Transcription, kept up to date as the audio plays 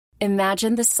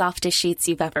Imagine the softest sheets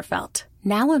you've ever felt.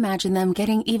 Now imagine them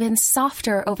getting even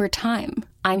softer over time.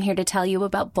 I'm here to tell you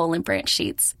about Boll & Branch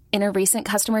sheets. In a recent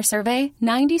customer survey,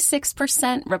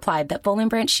 96% replied that Boll &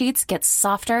 Branch sheets get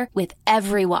softer with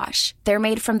every wash. They're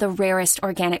made from the rarest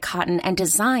organic cotton and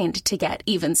designed to get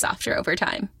even softer over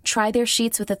time. Try their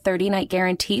sheets with a 30-night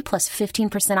guarantee plus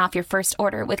 15% off your first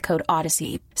order with code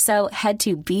Odyssey. So head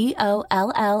to BOLL&branch.com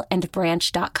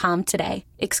today.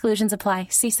 Exclusions apply.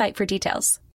 See site for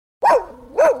details.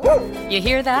 You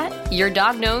hear that? Your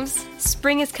dog knows.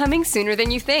 Spring is coming sooner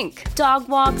than you think. Dog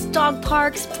walks, dog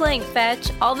parks, playing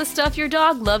fetch, all the stuff your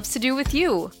dog loves to do with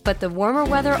you. But the warmer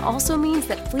weather also means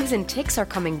that fleas and ticks are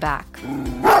coming back.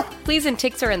 Fleas and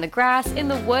ticks are in the grass, in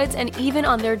the woods, and even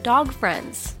on their dog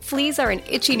friends. Fleas are an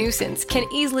itchy nuisance, can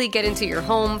easily get into your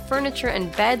home, furniture,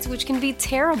 and beds, which can be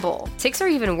terrible. Ticks are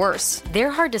even worse.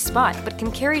 They're hard to spot, but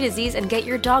can carry disease and get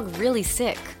your dog really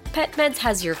sick. PetMeds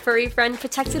has your furry friend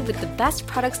protected with the best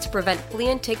products to prevent flea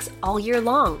and ticks all year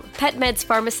long. PetMeds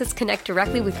pharmacists connect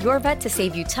directly with your vet to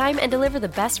save you time and deliver the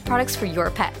best products for your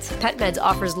pet. PetMeds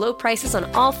offers low prices on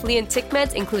all flea and tick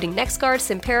meds, including NexGard,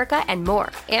 Simparica, and more.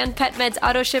 And PetMeds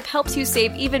AutoShip helps you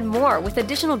save even more with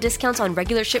additional discounts on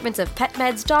regular shipments of pet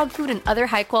meds, dog food, and other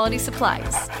high-quality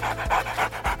supplies.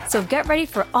 So get ready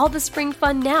for all the spring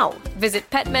fun now. Visit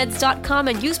petmeds.com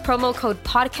and use promo code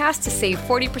PODCAST to save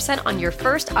 40% on your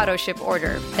first AutoShip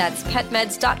order. That's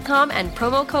petmeds.com and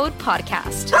promo code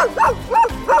PODCAST.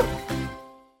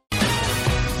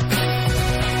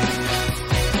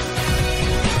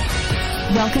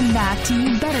 Welcome back to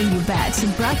You Better You Bet,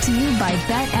 brought to you by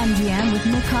BetMGM with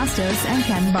Nick Costos and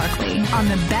Ken Barkley on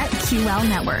the BetQL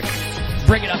network.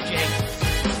 Bring it up, Jake.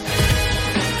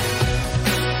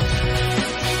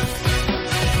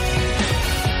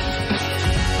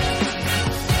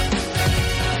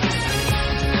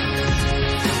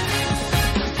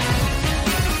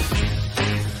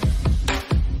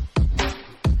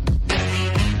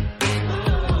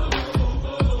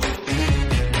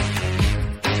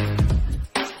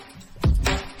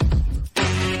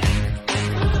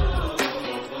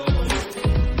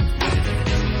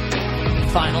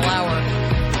 Final hour.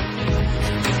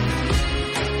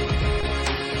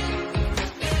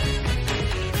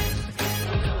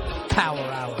 Power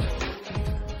hour.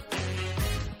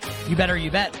 You better you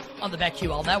bet on the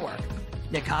BetQL network.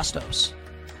 Nick Costos,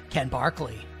 Ken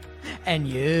Barkley, and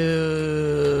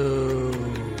you.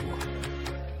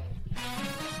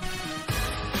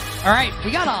 All right,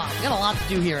 we got a lot to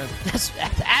do here,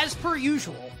 as per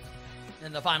usual,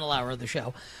 in the final hour of the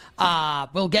show.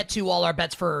 We'll get to all our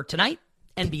bets for tonight.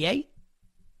 NBA,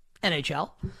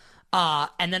 NHL,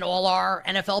 and then all our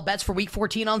NFL bets for Week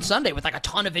 14 on Sunday with like a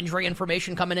ton of injury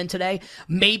information coming in today.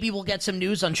 Maybe we'll get some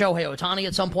news on Shohei Ohtani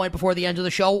at some point before the end of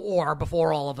the show or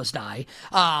before all of us die.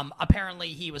 Apparently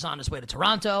he was on his way to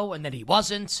Toronto and then he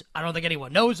wasn't. I don't think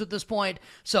anyone knows at this point.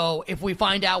 So if we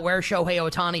find out where Shohei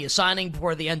Ohtani is signing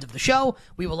before the end of the show,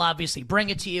 we will obviously bring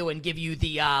it to you and give you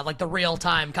the the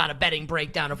real-time kind of betting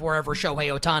breakdown of wherever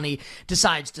Shohei Ohtani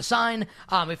decides to sign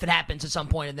if it happens at some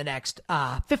point in the next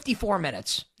 54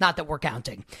 minutes. Not that we're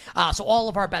counting. So all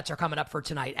of our bets are coming up for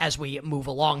tonight as we move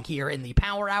along here in the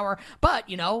Power Hour. But,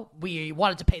 we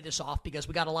wanted to pay this off because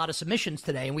we got a lot of submissions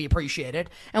today, and we appreciate it.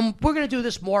 And we're going to do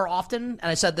this more often, and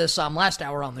I said this last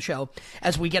hour on the show,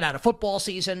 as we get out of football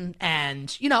season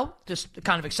and, just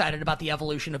kind of excited about the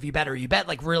evolution of You Better You Bet,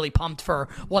 like really pumped for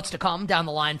what's to come down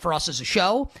the line for us as a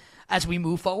show. As we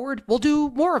move forward, we'll do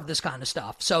more of this kind of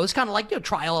stuff. So it's kind of like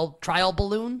trial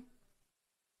balloon.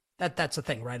 That's a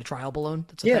thing, right? A trial balloon.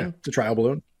 That's a thing. It's a trial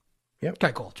balloon. Yep.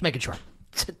 Okay, cool. Just making sure.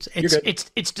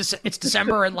 It's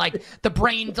December and like the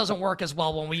brain doesn't work as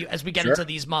well as we get into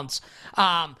these months.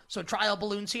 So trial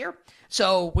balloons here.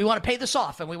 So we want to pay this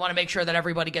off and we want to make sure that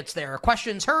everybody gets their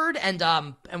questions heard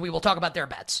and we will talk about their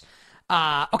bets.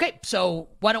 Okay, so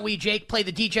why don't we, Jake, play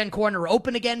the DGen Corner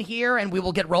open again here, and we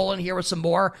will get rolling here with some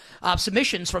more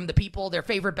submissions from the people, their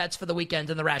favorite bets for the weekend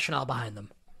and the rationale behind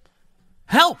them.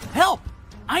 Help!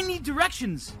 I need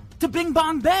directions to Bing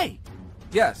Bong Bay.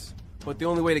 Yes, but the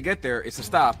only way to get there is to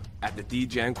stop at the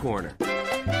DGen Corner.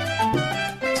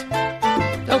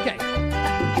 Okay.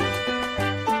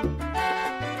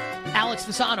 Alex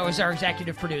Fasano is our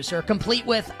executive producer, complete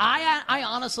with, I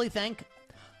honestly think,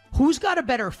 who's got a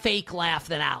better fake laugh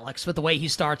than Alex with the way he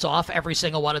starts off every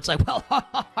single one? It's like, well,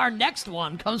 our next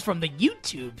one comes from the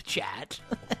YouTube chat.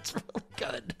 That's really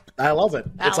good. I love it.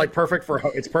 It's like perfect for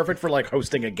like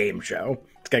hosting a game show.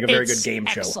 got a very good game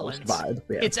show host vibe.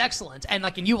 Yeah. It's excellent. And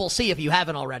and you will see if you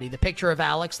haven't already, the picture of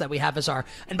Alex that we have as our,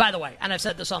 and by the way, and I've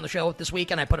said this on the show this week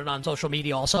and I put it on social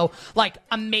media also,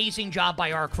 amazing job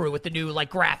by our crew with the new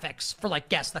graphics for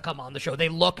guests that come on the show. They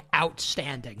look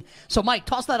outstanding. So Mike,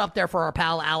 toss that up there for our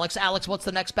pal Alex. Alex, what's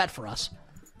the next bet for us?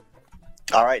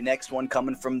 All right, next one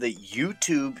coming from the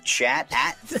YouTube chat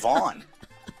at Vaughn.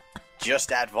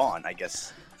 Just at Vaughn, I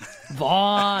guess.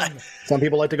 Vaughn. Some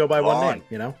people like to go by one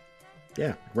name,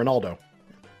 Yeah, Ronaldo.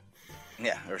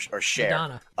 Yeah, or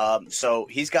Cher. So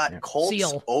he's got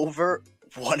Colts over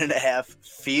 1.5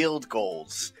 field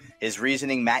goals. His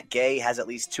reasoning, Matt Gay has at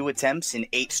least 2 attempts in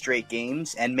 8 straight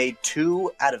games and made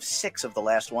 2 out of 6 of the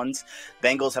last ones.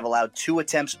 Bengals have allowed 2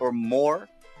 attempts or more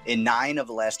in 9 of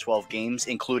the last 12 games,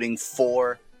 including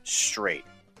 4 straight.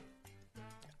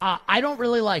 I don't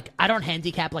really I don't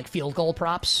handicap field goal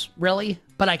props, really.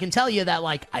 But I can tell you that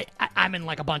I'm in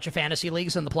a bunch of fantasy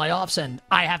leagues in the playoffs, and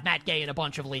I have Matt Gay in a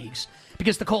bunch of leagues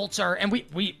because the Colts are, and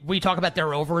we talk about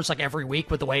their overs every week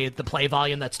with the way the play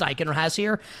volume that Steichen has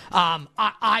here.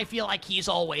 I feel like he's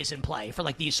always in play for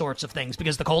these sorts of things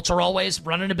because the Colts are always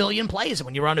running a billion plays, and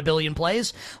when you run a billion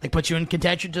plays, puts you in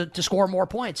contention to score more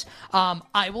points.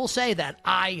 I will say that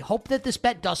I hope that this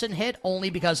bet doesn't hit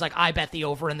only because I bet the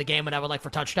over in the game, and I would like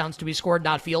for touchdowns to be scored,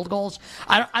 not field goals.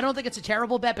 I don't think it's a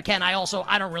terrible bet, but Ken,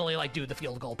 I don't really do the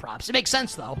field goal props. It makes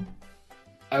sense though.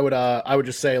 I would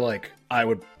just say I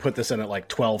would put this in at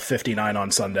 12:59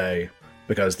 on Sunday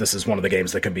because this is one of the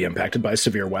games that can be impacted by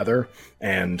severe weather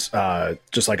and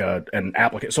just an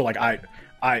applicant. So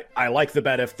I like the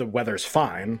bet if the weather's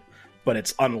fine, but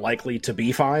it's unlikely to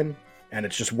be fine. And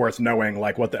it's just worth knowing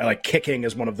what the kicking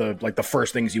is one of the the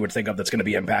first things you would think of that's going to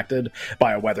be impacted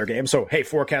by a weather game. So hey,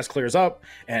 forecast clears up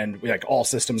and all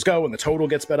systems go and the total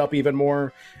gets bet up even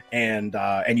more and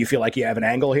you feel like you have an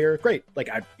angle here. Great.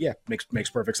 Makes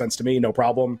perfect sense to me. No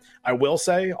problem. I will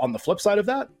say on the flip side of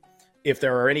that, if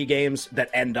there are any games that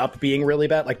end up being really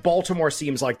bad, Baltimore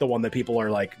seems like the one that people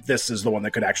are this is the one that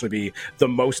could actually be the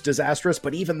most disastrous.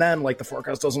 But even then, the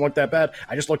forecast doesn't look that bad.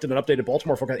 I just looked at an updated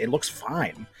Baltimore forecast. It looks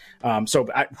fine.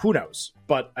 Who knows?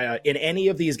 But in any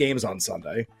of these games on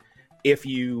Sunday, if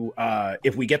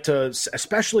we get to,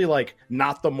 especially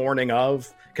not the morning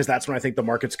of, because that's when I think the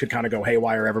markets could kind of go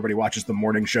haywire. Everybody watches the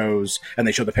morning shows and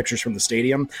they show the pictures from the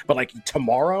stadium. But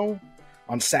tomorrow,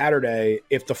 on Saturday,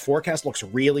 if the forecast looks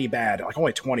really bad,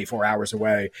 only 24 hours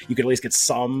away, you could at least get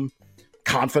some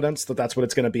confidence that that's what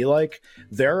it's going to be like.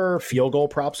 There are field goal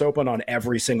props open on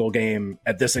every single game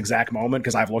at this exact moment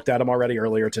because I've looked at them already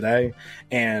earlier today.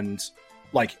 And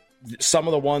some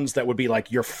of the ones that would be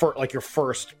your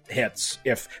first hits.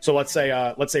 Let's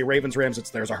say Ravens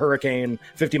Rams, there's a hurricane,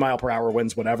 50 mile per hour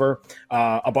winds, whatever.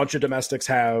 A bunch of domestics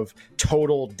have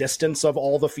total distance of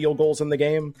all the field goals in the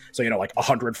game. So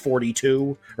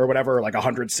 142 or whatever,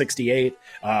 168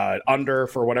 under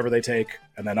for whatever they take,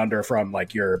 and then under from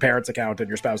your parents' account and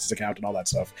your spouse's account and all that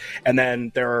stuff. And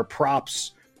then there are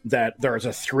props that there's a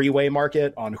 3-way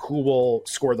market on who will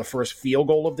score the first field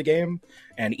goal of the game,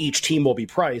 and each team will be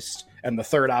priced, and the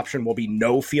third option will be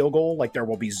no field goal, there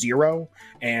will be 0,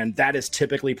 and that is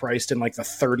typically priced in the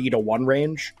 30-1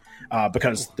 range,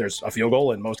 because there's a field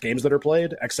goal in most games that are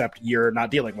played, except you're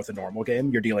not dealing with a normal game,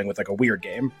 you're dealing with a weird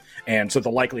game, and so the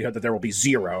likelihood that there will be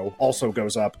 0 also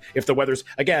goes up if the weather's,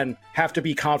 again, have to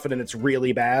be confident it's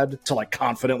really bad to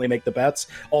confidently make the bets.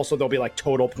 Also, there'll be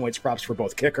total points props for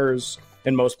both kickers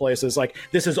in most places.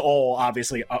 This is all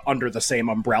obviously under the same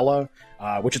umbrella,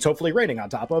 which it's hopefully raining on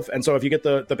top of. And so if you get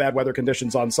the bad weather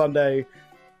conditions on Sunday,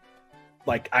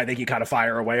 I think you kind of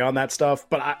fire away on that stuff.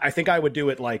 But I think I would do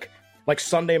it like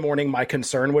Sunday morning. My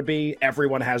concern would be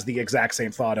everyone has the exact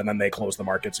same thought and then they close the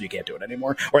market so you can't do it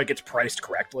anymore, or it gets priced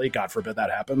correctly. God forbid that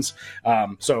happens.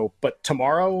 But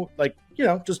tomorrow,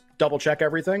 just double check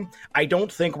everything. I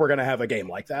don't think we're going to have a game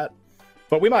like that,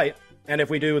 but we might. And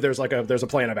if we do, there's a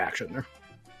plan of action there.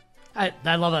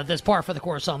 I love that. That's par for the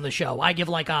course on the show. I give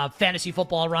a fantasy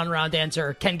football run-around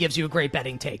answer. Ken gives you a great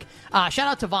betting take. Shout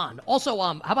out to Vaughn. Also,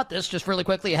 how about this, just really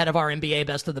quickly, ahead of our NBA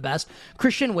Best of the Best?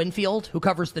 Christian Winfield, who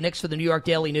covers the Knicks for the New York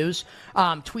Daily News,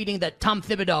 tweeting that Tom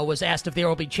Thibodeau was asked if there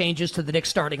will be changes to the Knicks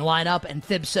starting lineup, and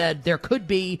Thib said, there could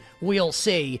be, we'll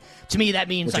see. To me, that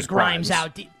means Grimes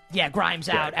out. Grimes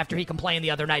out after he complained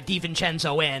the other night.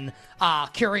 DiVincenzo in.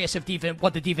 Curious if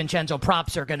what the DiVincenzo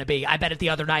props are going to be. I bet it the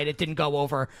other night. It didn't go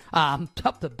over.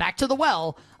 Back to the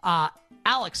well.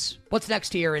 Alex, what's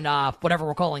next here in whatever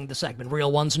we're calling the segment?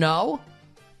 Real Ones Know?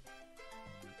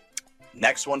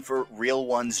 Next one for Real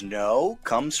Ones Know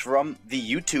comes from the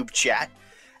YouTube chat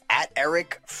at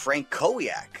Eric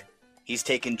Frankowiak. He's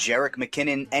taken Jerick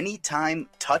McKinnon anytime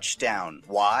touchdown.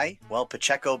 Why? Well,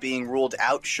 Pacheco being ruled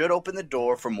out should open the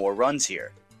door for more runs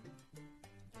here.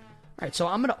 All right, so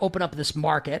I'm going to open up this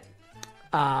market,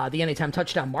 the anytime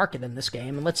touchdown market in this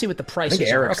game, and let's see what the prices are. I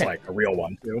think Eric's like a real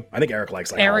one, too. I think Eric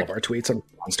likes all of our tweets and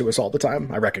responds to us all the time.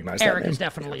 I recognize that Eric name. is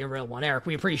definitely a real one. Eric,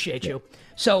 we appreciate you.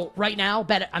 So right now,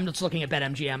 I'm just looking at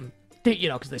BetMGM,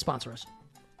 because they sponsor us.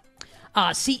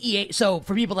 CEA. So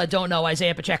for people that don't know,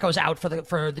 Isaiah Pacheco's out for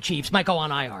the Chiefs. Might go on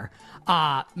IR.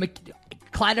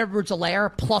 Clyde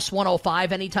Edwards-Helaire plus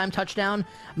 105 anytime touchdown.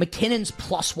 McKinnon's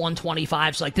plus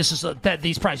 125. So this is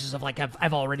these prices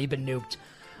have already been nuked.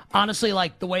 Honestly,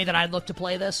 the way that I'd look to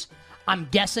play this, I'm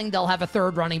guessing they'll have a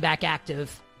third running back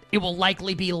active. It will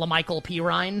likely be LaMichael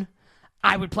Pirine.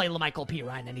 I would play LaMichael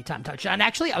Pirine anytime touchdown. And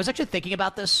I was actually thinking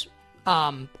about this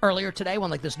earlier today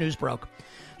when this news broke.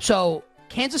 So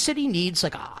Kansas City needs a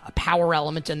power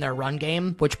element in their run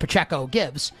game, which Pacheco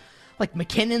gives.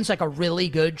 McKinnon's a really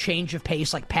good change of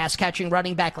pace, pass catching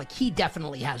running back. He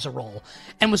definitely has a role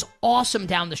and was awesome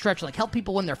down the stretch. Helped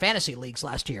people win their fantasy leagues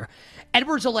last year.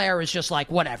 Edwards-Helaire is just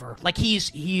whatever.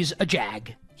 He's a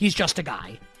jag. He's just a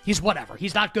guy. He's whatever.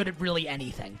 He's not good at really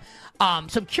anything. So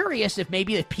I'm curious if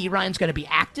Pirine's going to be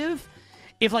active.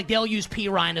 If they'll use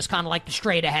Pirine as kind of the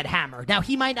straight ahead hammer. Now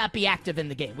he might not be active in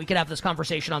the game. We could have this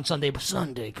conversation on Sunday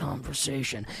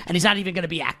conversation, and he's not even going to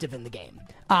be active in the game.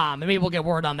 And maybe we'll get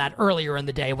word on that earlier in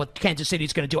the day what Kansas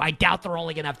City's going to do. I doubt they're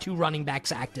only going to have 2 running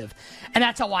backs active, and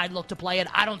that's how I'd look to play it.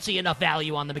 I don't see enough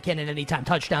value on the McKinnon anytime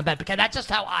touchdown bet because that's just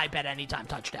how I bet anytime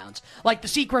touchdowns. The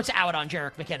secret's out on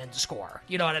Jerick McKinnon to score.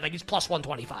 You know what I mean? He's plus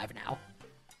 125 now.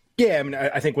 Yeah, I mean,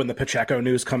 I think when the Pacheco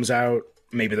news comes out,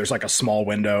 maybe there's a small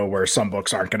window where some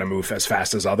books aren't going to move as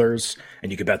fast as others,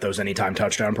 and you could bet those anytime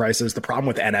touchdown prices. The problem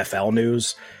with NFL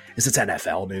news is it's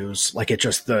NFL news. It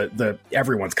just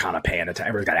everyone's kind of paying attention.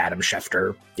 Everyone's got Adam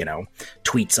Schefter,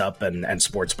 tweets up and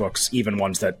sports books, even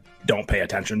ones that don't pay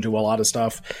attention to a lot of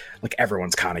stuff.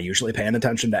 Everyone's kind of usually paying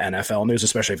attention to NFL news,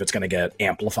 especially if it's going to get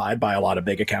amplified by a lot of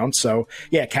big accounts. So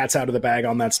yeah, cat's out of the bag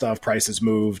on that stuff. Prices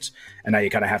moved, and now you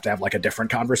kind of have to have a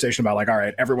different conversation about all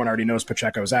right, everyone already knows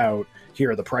Pacheco's out. Here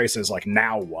are the prices.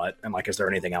 Now what? And is there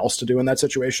anything else to do in that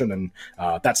situation? And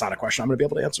that's not a question I'm going to be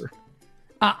able to answer.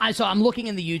 So I'm looking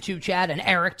in the YouTube chat, and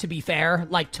Eric, to be fair,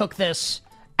 took this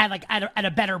at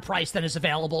a better price than is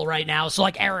available right now. So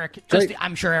Eric,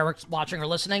 I'm sure Eric's watching or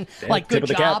listening. Good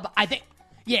job. I think.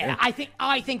 Yeah, I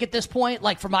think at this point,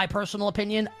 for my personal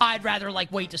opinion, I'd rather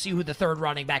wait to see who the third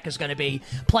running back is going to be,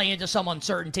 play into some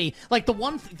uncertainty.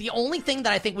 The only thing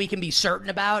that I think we can be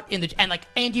certain about and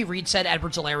Andy Reid said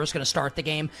Edwards-Helaire is going to start the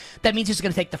game. That means he's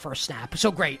going to take the first snap.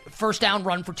 So great, first down,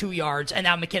 run for 2 yards, and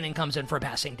now McKinnon comes in for a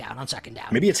passing down on second down.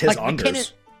 Maybe it's his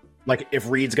unders. If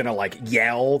Reed's gonna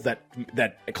yell that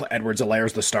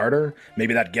Edwards-Helaire's the starter,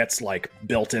 maybe that gets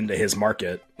built into his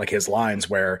market, his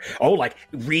lines where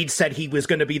Reed said he was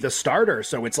gonna be the starter,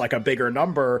 so it's a bigger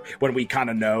number when we kind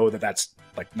of know that that's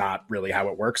not really how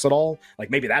it works at all.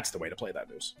 Maybe that's the way to play that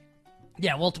news.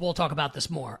 Yeah, we'll talk about this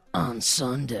more on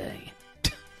Sunday.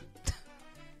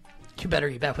 You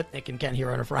bet with Nick and Ken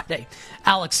here on a Friday.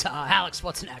 Alex,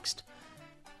 what's next?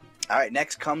 All right,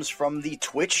 next comes from the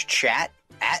Twitch chat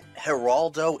at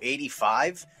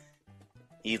Geraldo85.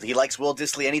 He likes Will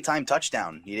Dissly anytime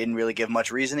touchdown. He didn't really give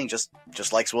much reasoning, just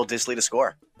likes Will Dissly to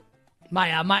score.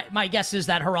 My guess is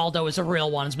that Geraldo is a real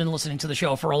one. He's been listening to the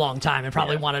show for a long time and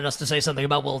probably wanted us to say something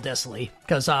about Will Dissly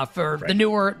because for the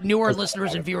newer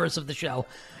listeners and viewers of the show,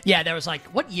 yeah, there was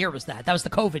what year was that? That was the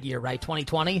COVID year, right?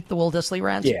 2020, the Will Dissly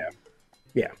rant?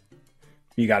 Yeah.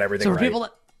 You got everything so for right. People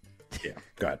that... Yeah,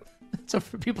 go ahead. So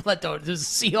for people that don't, there's a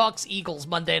Seahawks-Eagles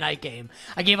Monday night game.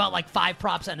 I gave out 5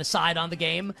 props and a side on the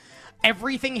game.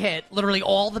 Everything hit. Literally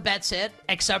all the bets hit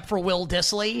except for Will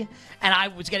Dissly. And I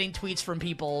was getting tweets from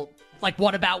people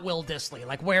what about Will Dissly?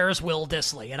 Where's Will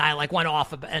Dissly? And I went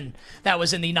off, and that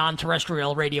was in the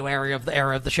non-terrestrial radio area of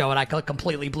the show, and I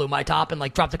completely blew my top and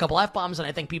dropped a couple F-bombs, and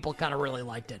I think people kind of really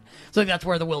liked it. So I think that's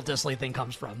where the Will Dissly thing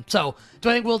comes from. So do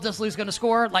I think Will Dissly's going to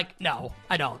score? No,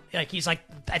 I don't. I think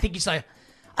he's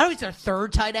I don't know if he's their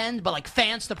third tight end, but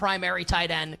Fant's the primary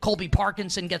tight end. Colby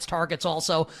Parkinson gets targets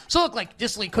also. So look,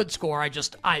 Dissly could score. I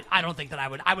don't think that I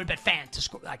would bet Fant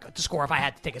to score if I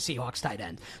had to take a Seahawks tight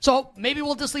end. So maybe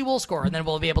Will Dissly will score, and then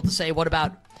we'll be able to say what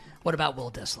about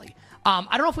Will Dissly. I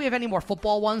don't know if we have any more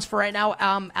football ones for right now,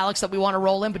 Alex, that we want to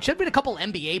roll in, but should be a couple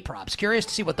NBA props. Curious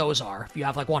to see what those are. If you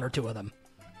have 1 or 2 of them.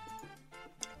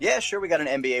 Yeah, sure. We got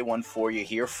an NBA one for you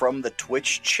here from the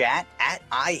Twitch chat at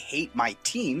I Hate My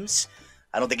Teams.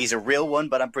 I don't think he's a real one,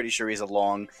 but I'm pretty sure he's a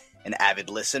long and avid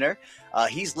listener.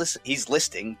 He's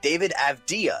listing David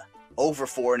Avdija over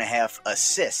 4.5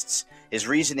 assists. His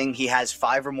reasoning, he has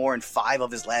 5 or more in 5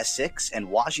 of his last 6, and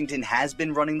Washington has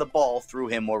been running the ball through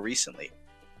him more recently.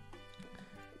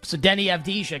 So Denny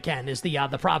Avdija, Ken, is the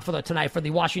prop for tonight for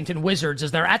the Washington Wizards.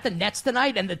 As they're at the Nets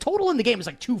tonight, and the total in the game is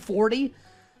like 240.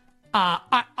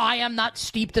 I am not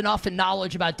steeped enough in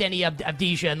knowledge about Denny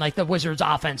Avdija and like the Wizards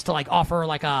offense to like offer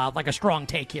like a strong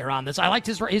take here on this. I liked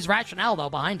his rationale though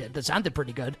behind it. That sounded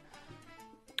pretty good.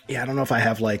 Yeah, I don't know if I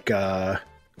have like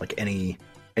anything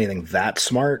that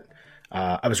smart.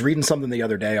 I was reading something the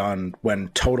other day on when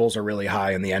totals are really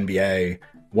high in the NBA,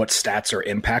 what stats are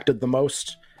impacted the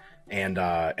most. And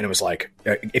it was like,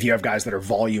 if you have guys that are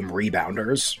volume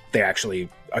rebounders, they actually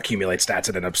accumulate stats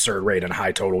at an absurd rate in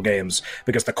high total games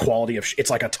because the quality of it's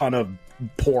like a ton of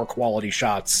poor quality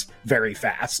shots very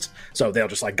fast. So they'll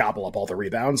just like gobble up all the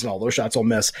rebounds and all those shots will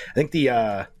miss. I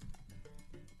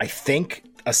think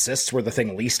assists were the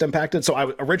thing least impacted.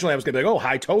 So originally I was going to be like, oh,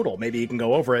 high total, maybe you can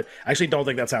go over it. I actually don't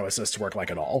think that's how assists work like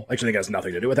at all. I actually think it has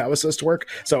nothing to do with how assists work.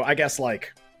 So I guess to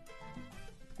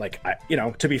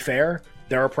be fair,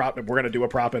 we're going to do a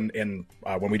prop in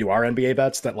when we do our NBA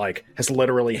bets that like has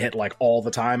literally hit like all the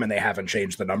time and they haven't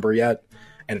changed the number yet.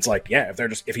 And it's like, yeah,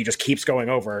 if he just keeps going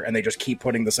over and they just keep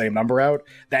putting the same number out,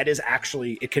 that is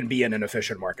actually, it can be an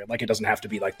inefficient market. Like it doesn't have to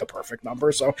be like the perfect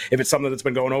number. So if it's something that's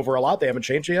been going over a lot, they haven't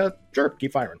changed it yet. Sure.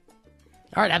 Keep firing.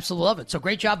 All right, absolutely love it. So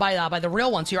great job by the real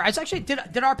ones here. I actually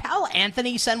did our pal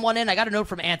Anthony send one in? I got a note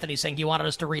from Anthony saying he wanted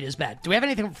us to read his bet. Do we have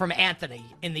anything from Anthony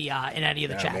in the in any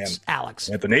of the chats? Man. Alex.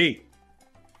 Anthony.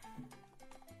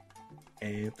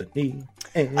 I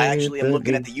actually am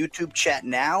looking at the YouTube chat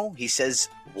now. He says,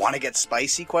 "Want to get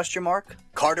spicy?" ?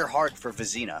 Carter Hart for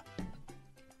Vezina.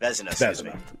 Vezina, excuse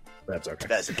me. That's okay.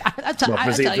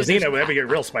 Vezina would get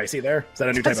real spicy there. Is that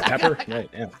a new type of pepper? Right,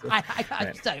 yeah.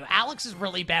 I tell you, Alex is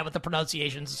really bad with the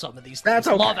pronunciations of some of these things. That's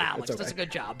okay. Love Alex. Okay. Does a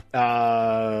good job.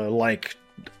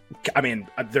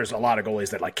 There's a lot of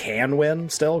goalies that like can win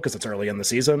still because it's early in the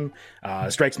season.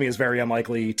 Strikes me as very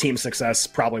unlikely. Team success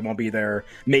probably won't be there.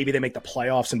 Maybe they make the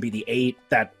playoffs and be the 8.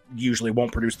 That usually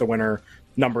won't produce the winner.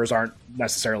 Numbers aren't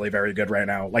necessarily very good right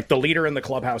now. Like the leader in the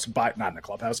clubhouse, not in the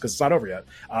clubhouse because it's not over yet.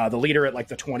 The leader at like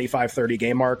the 25-30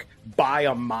 game mark by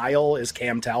a mile is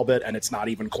Cam Talbot, and it's not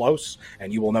even close.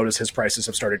 And you will notice his prices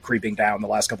have started creeping down the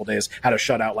last couple days. Had a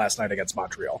shutout last night against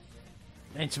Montreal.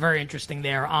 It's very interesting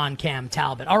there on Cam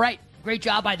Talbot. All right, great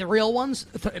job by the real ones.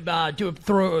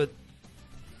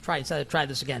 Try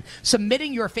this again.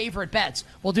 Submitting your favorite bets.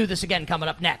 We'll do this again coming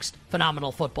up next.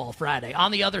 Phenomenal Football Friday.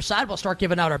 On the other side, we'll start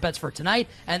giving out our bets for tonight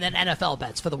and then NFL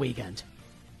bets for the weekend.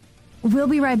 We'll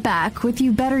be right back with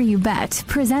You Better You Bet,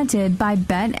 presented by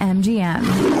BetMGM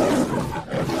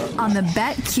on the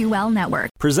BetQL network.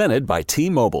 Presented by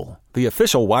T-Mobile, the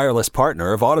official wireless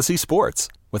partner of Odyssey Sports.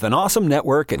 With an awesome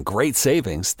network and great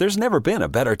savings, there's never been a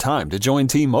better time to join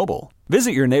T-Mobile.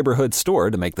 Visit your neighborhood store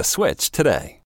to make the switch today.